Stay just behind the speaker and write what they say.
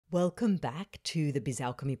Welcome back to the Biz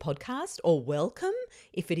Alchemy podcast, or welcome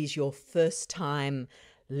if it is your first time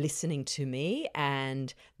listening to me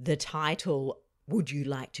and the title, Would You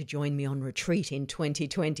Like to Join Me on Retreat in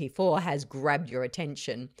 2024, has grabbed your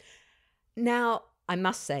attention. Now, I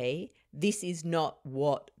must say, this is not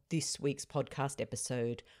what this week's podcast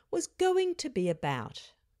episode was going to be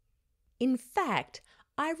about. In fact,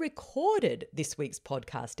 I recorded this week's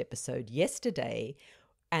podcast episode yesterday,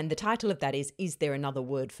 and the title of that is There Another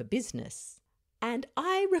Word for Business? And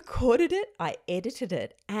I recorded it, I edited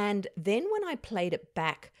it, and then when I played it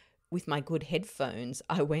back with my good headphones,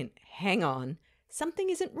 I went, hang on, something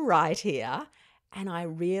isn't right here. And I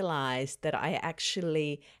realized that I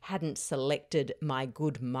actually hadn't selected my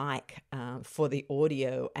good mic for the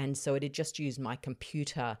audio, and so it had just used my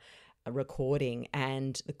computer recording,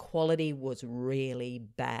 and the quality was really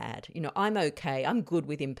bad. You know, I'm okay. I'm good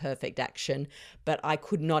with imperfect action, but I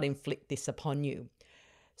could not inflict this upon you.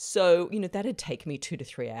 So, that'd take me 2 to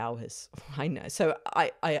 3 hours. I know. So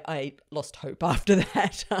I lost hope after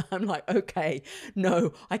that. I'm like, okay,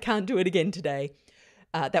 no, I can't do it again today.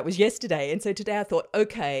 That was yesterday. And so today I thought,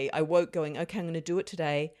 okay, I woke going, okay, I'm going to do it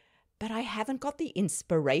today, but I haven't got the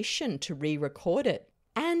inspiration to re-record it.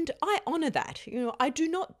 And I honor that. I do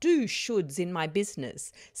not do shoulds in my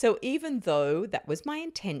business. So even though that was my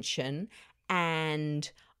intention,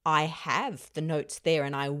 and I have the notes there,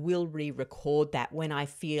 and I will re-record that when I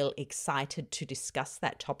feel excited to discuss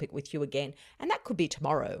that topic with you again, and that could be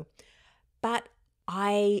tomorrow. But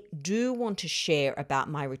I do want to share about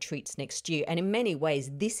my retreats next year. And in many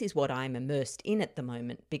ways, this is what I'm immersed in at the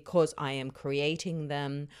moment, because I am creating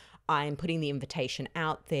them. I'm putting the invitation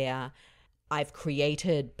out there. I've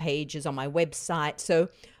created pages on my website. So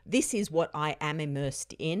this is what I am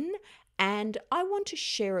immersed in. And I want to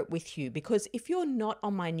share it with you, because if you're not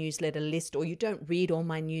on my newsletter list or you don't read all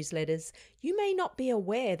my newsletters, you may not be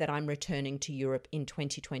aware that I'm returning to Europe in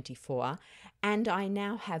 2024. And I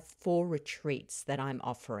now have 4 retreats that I'm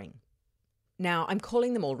offering. Now, I'm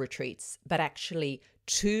calling them all retreats, but actually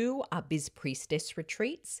 2 are Biz Priestess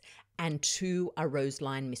Retreats and 2 are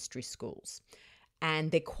Roseline Mystery Schools.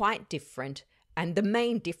 And they're quite different. And the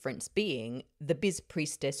main difference being the Biz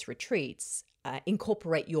Priestess Retreats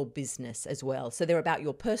incorporate your business as well. So they're about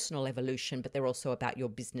your personal evolution, but they're also about your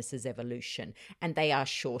business's evolution. And they are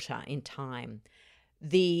shorter in time.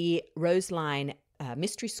 The Roseline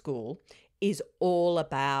Mystery School is all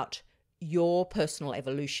about your personal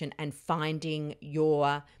evolution and finding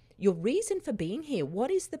your reason for being here.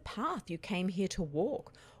 What is the path you came here to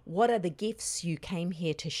walk? What are the gifts you came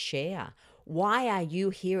here to share? Why are you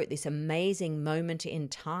here at this amazing moment in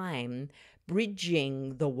time,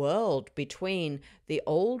 bridging the world between the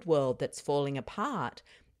old world that's falling apart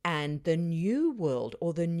and the new world,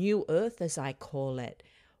 or the new earth, as I call it?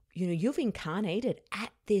 You've incarnated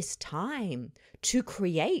at this time to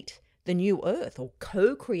create the new earth, or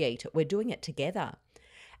co-create it. We're doing it together.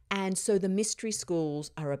 And so the mystery schools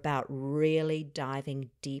are about really diving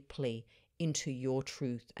deeply into your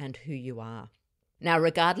truth and who you are. Now,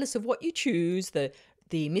 regardless of what you choose, the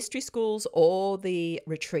mystery schools or the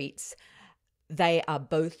retreats, they are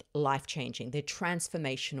both life-changing. They're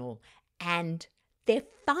transformational, and they're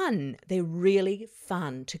fun. They're really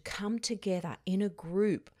fun to come together in a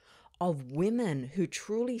group of women who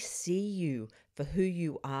truly see you for who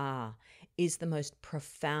you are. Is the most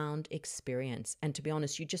profound experience. And to be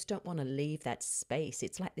honest, you just don't want to leave that space.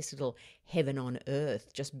 It's like this little heaven on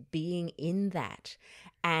earth, just being in that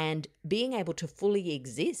and being able to fully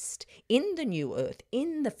exist in the new earth,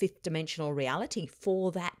 in the 5th dimensional reality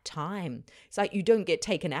for that time. It's like you don't get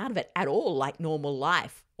taken out of it at all, like normal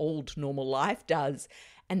life, old normal life does.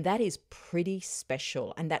 And that is pretty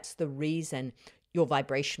special. And that's the reason your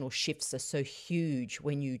vibrational shifts are so huge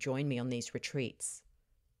when you join me on these retreats.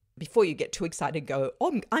 Before you get too excited, go,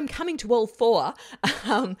 oh, I'm coming to all 4.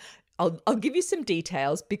 I'll give you some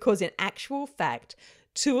details, because in actual fact,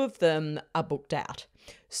 2 of them are booked out.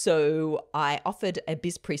 So I offered a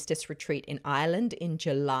Biz Priestess Retreat in Ireland in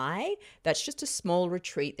July. That's just a small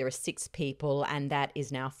retreat. There are 6 people, and that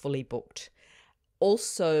is now fully booked.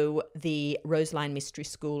 Also, the Roseline Mystery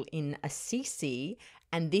School in Assisi,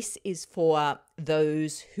 and this is for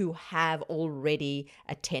those who have already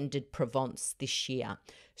attended Provence this year.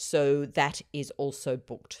 So that is also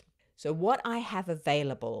booked. So what I have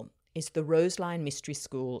available is the Roseline Mystery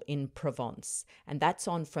School in Provence, and that's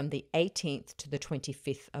on from the 18th to the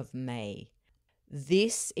 25th of May.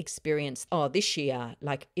 This experience, this year,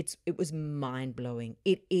 it was mind-blowing.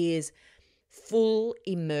 It is full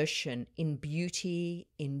immersion in beauty,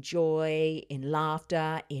 in joy, in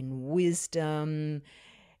laughter, in wisdom,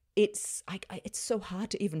 it's so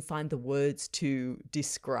hard to even find the words to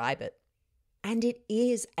describe it. And it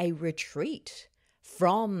is a retreat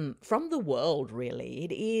from the world, really.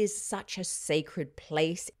 It is such a sacred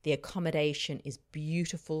place. The accommodation is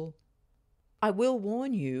beautiful. I will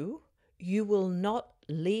warn you, you will not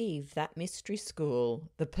leave that mystery school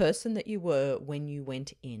the person that you were when you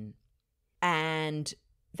went in. And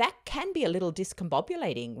that can be a little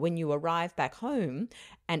discombobulating when you arrive back home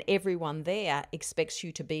and everyone there expects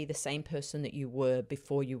you to be the same person that you were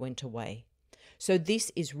before you went away. So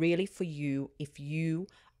this is really for you if you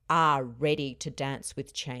are ready to dance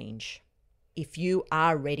with change, if you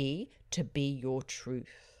are ready to be your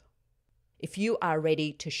truth, if you are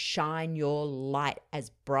ready to shine your light as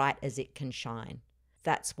bright as it can shine.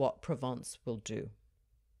 That's what Provence will do.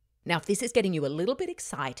 Now, if this is getting you a little bit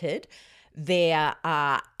excited, there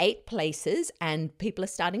are 8 places and people are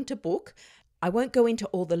starting to book. I won't go into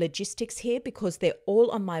all the logistics here because they're all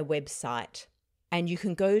on my website. And you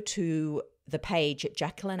can go to the page at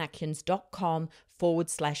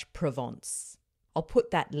jacquelynatkins.com/Provence. I'll put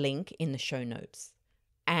that link in the show notes.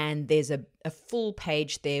 And there's a full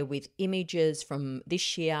page there with images from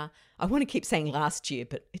this year. I want to keep saying last year,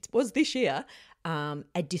 but it was this year.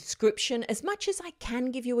 A description, as much as I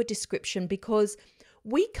can give you a description, because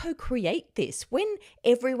we co-create this. When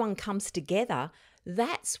everyone comes together,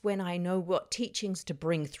 that's when I know what teachings to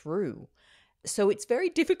bring through. So it's very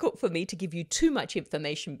difficult for me to give you too much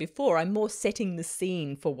information before. I'm more setting the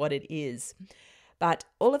scene for what it is. But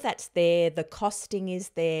all of that's there. The costing is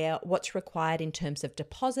there, what's required in terms of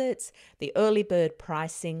deposits, the early bird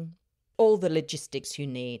pricing, all the logistics you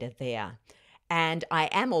need are there. And I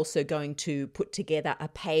am also going to put together a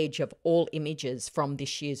page of all images from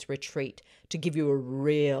this year's retreat to give you a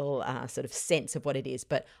real sort of sense of what it is.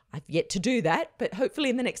 But I've yet to do that, but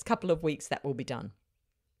hopefully in the next couple of weeks that will be done.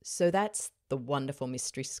 So that's the wonderful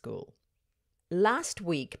mystery school. Last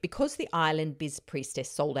week, because the Island Biz Priestess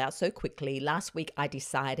sold out so quickly, last week I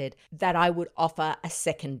decided that I would offer a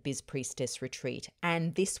second Biz Priestess retreat.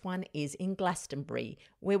 And this one is in Glastonbury,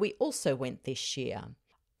 where we also went this year.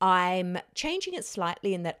 I'm changing it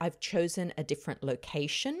slightly in that I've chosen a different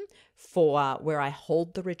location for where I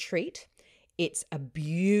hold the retreat. It's a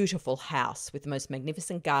beautiful house with the most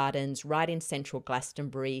magnificent gardens right in central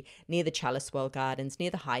Glastonbury, near the Chalicewell Gardens, near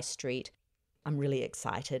the High Street. I'm really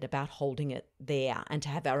excited about holding it there and to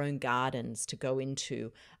have our own gardens to go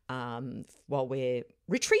into while we're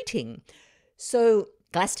retreating. So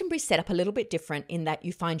Glastonbury's set up a little bit different in that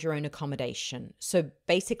you find your own accommodation. So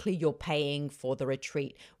basically you're paying for the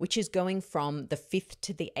retreat, which is going from the 5th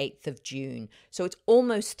to the 8th of June. So it's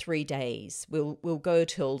almost 3 days. We'll go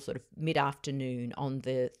till sort of mid-afternoon on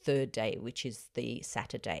the 3rd day, which is the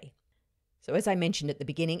Saturday. So as I mentioned at the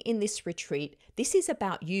beginning, in this retreat, this is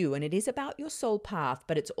about you and it is about your soul path,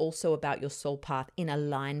 but it's also about your soul path in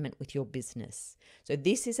alignment with your business. So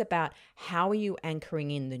this is about how are you anchoring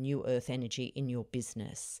in the new earth energy in your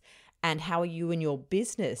business, and how are you in your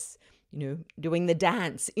business, doing the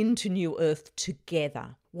dance into new earth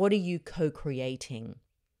together. What are you co-creating?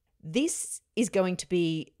 This is going to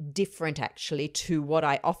be different actually to what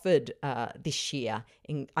I offered this year.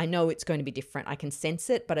 I know it's going to be different. I can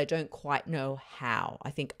sense it, but I don't quite know how.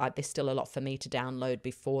 I think there's still a lot for me to download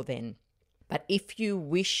before then. But if you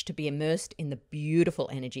wish to be immersed in the beautiful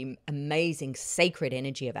energy, amazing sacred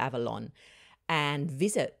energy of Avalon, and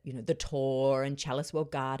visit, the Tor and Chalicewell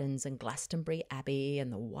Gardens and Glastonbury Abbey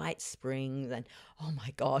and the White Springs and, oh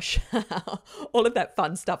my gosh, all of that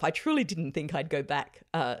fun stuff. I truly didn't think I'd go back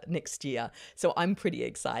next year. So I'm pretty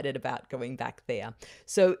excited about going back there.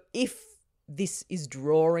 So if this is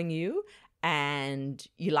drawing you and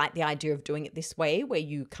you like the idea of doing it this way, where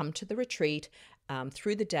you come to the retreat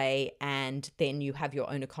through the day and then you have your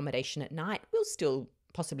own accommodation at night, we'll still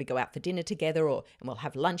possibly go out for dinner together and we'll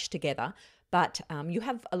have lunch together. But you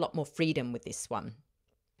have a lot more freedom with this one.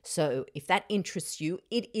 So if that interests you,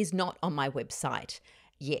 it is not on my website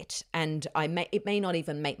yet. And it may not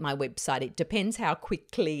even make my website. It depends how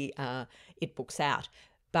quickly it books out.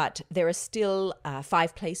 But there are still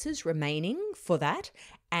 5 places remaining for that.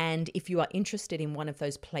 And if you are interested in one of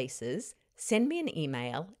those places, send me an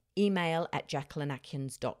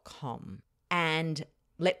email@jacquelynatkins.com. And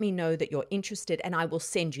let me know that you're interested and I will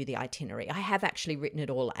send you the itinerary. I have actually written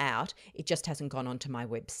it all out. It just hasn't gone onto my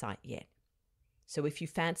website yet. So if you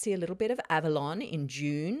fancy a little bit of Avalon in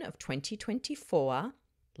June of 2024,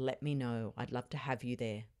 let me know. I'd love to have you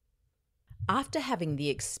there. After having the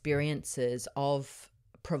experiences of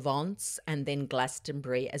Provence and then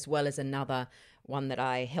Glastonbury, as well as another one that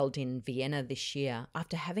I held in Vienna this year,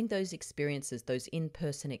 after having those experiences, those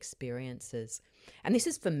in-person experiences. And this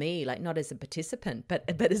is for me, like not as a participant, but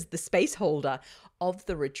as the space holder of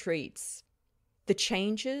the retreats. The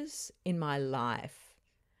changes in my life,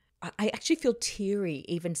 I actually feel teary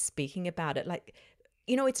even speaking about it. Like,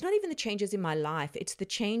 it's not even the changes in my life, it's the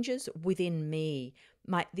changes within me,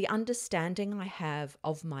 the understanding I have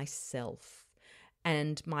of myself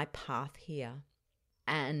and my path here,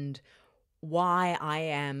 and why I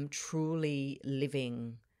am truly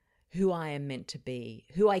living who I am meant to be,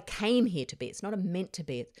 who I came here to be. It's not a meant to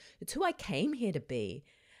be, it's who I came here to be,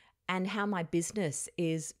 and how my business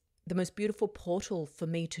is the most beautiful portal for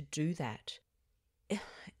me to do that.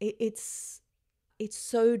 It's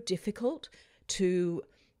so difficult to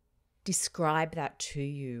describe that to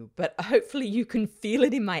you, but hopefully you can feel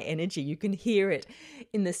it in my energy. You can hear it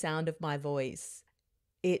in the sound of my voice.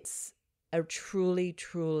 It's a truly,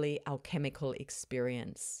 truly alchemical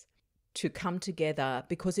experience to come together,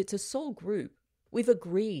 because it's a soul group. We've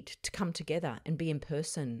agreed to come together and be in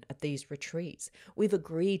person at these retreats. We've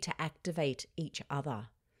agreed to activate each other.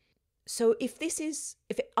 So if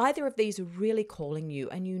either of these are really calling you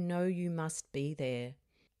and you must be there,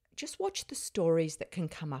 just watch the stories that can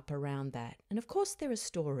come up around that. And of course there are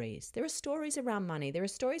stories. There are stories around money. There are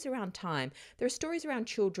stories around time. There are stories around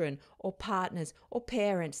children or partners or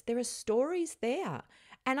parents. There are stories there.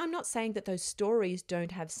 And I'm not saying that those stories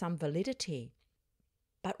don't have some validity,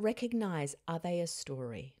 but recognize, are they a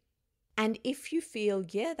story? And if you feel,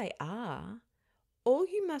 yeah, they are, all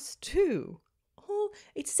you must do,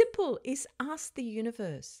 it's simple, is ask the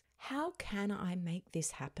universe, how can I make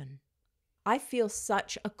this happen? I feel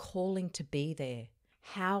such a calling to be there.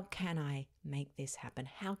 How can I make this happen?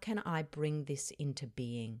 How can I bring this into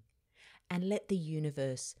being? And let the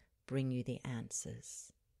universe bring you the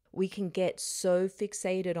answers. We can get so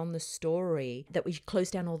fixated on the story that we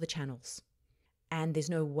close down all the channels. And there's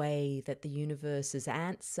no way that the universe's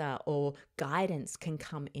answer or guidance can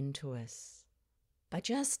come into us. But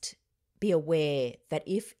just be aware that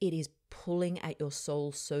if it is pulling at your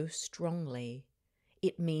soul so strongly,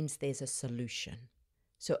 it means there's a solution.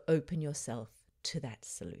 So open yourself to that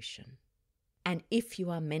solution. And if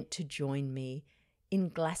you are meant to join me in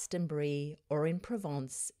Glastonbury or in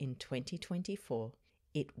Provence in 2024,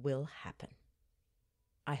 it will happen.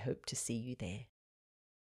 I hope to see you there.